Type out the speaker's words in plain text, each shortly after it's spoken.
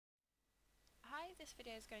this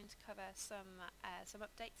video is going to cover some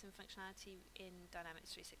updates and functionality in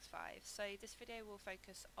Dynamics 365. So this video will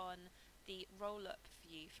focus on the roll-up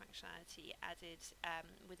view functionality added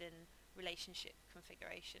within relationship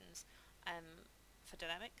configurations for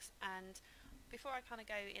Dynamics. And before I kind of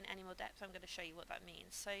go in any more depth, I'm going to show you what that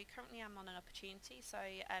means. So currently I'm on an opportunity, so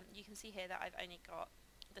you can see here that I've only got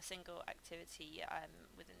the single activity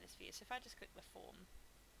within this view. So if I just click the form,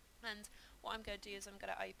 and what I'm going to do is I'm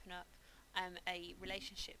going to open up a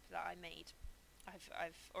relationship that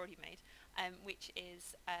I've already made, which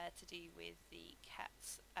is to do with the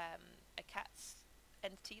a cat's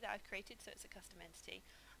entity that I've created, so it's a custom entity,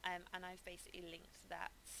 and I've basically linked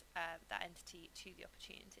that entity to the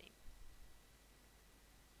opportunity.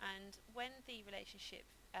 And when the relationship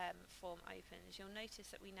form opens, you'll notice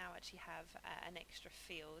that we now actually have an extra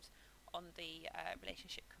field on the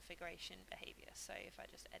relationship configuration behavior. So if I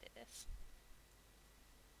just edit this,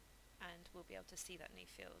 and we'll be able to see that new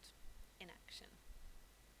field in action.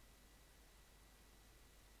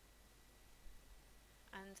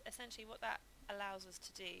 And essentially what that allows us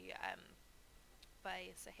to do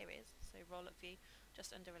so here it is, so roll-up view,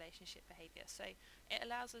 just under relationship behavior. So it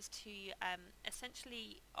allows us to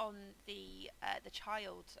essentially on the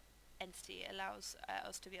child entity, it allows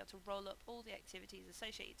us to be able to roll up all the activities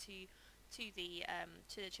associated to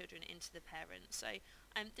the children into the parent. So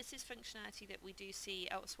this is functionality that we do see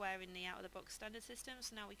elsewhere in the out-of-the-box standard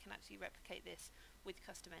systems. Now we can actually replicate this with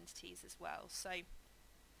custom entities as well. So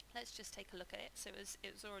let's just take a look at it. So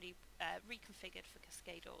it was already reconfigured for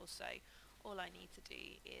Cascade All. So all I need to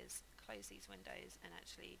do is close these windows and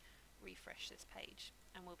actually refresh this page,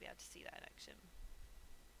 and we'll be able to see that in action.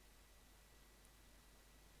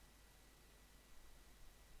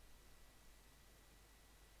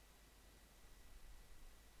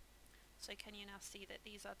 So can you now see that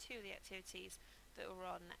these are two of the activities that are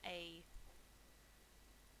on a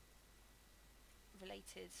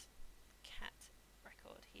related cat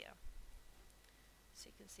record here. So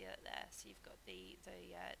you can see that there. So you've got the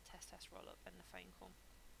test roll-up and the phone call.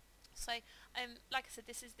 So like I said,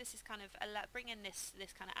 this is kind of bringing this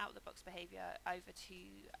kind of out-of-the-box behaviour over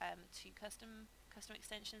to custom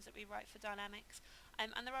extensions that we write for Dynamics.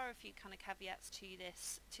 And there are a few kind of caveats to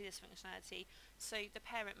this functionality. So the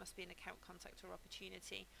parent must be an account, contact or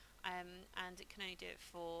opportunity, and it can only do it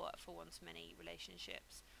for one-to-many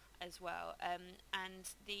relationships as well. And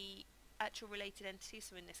the actual related entity,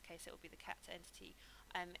 so in this case it will be the cat entity,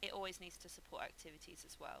 it always needs to support activities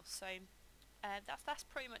as well. So that's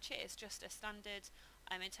pretty much it. It's just a standard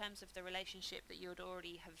in terms of the relationship that you would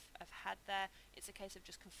already have had there. It's a case of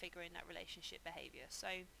just configuring that relationship behaviour. So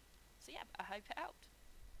yeah, I hope it helped.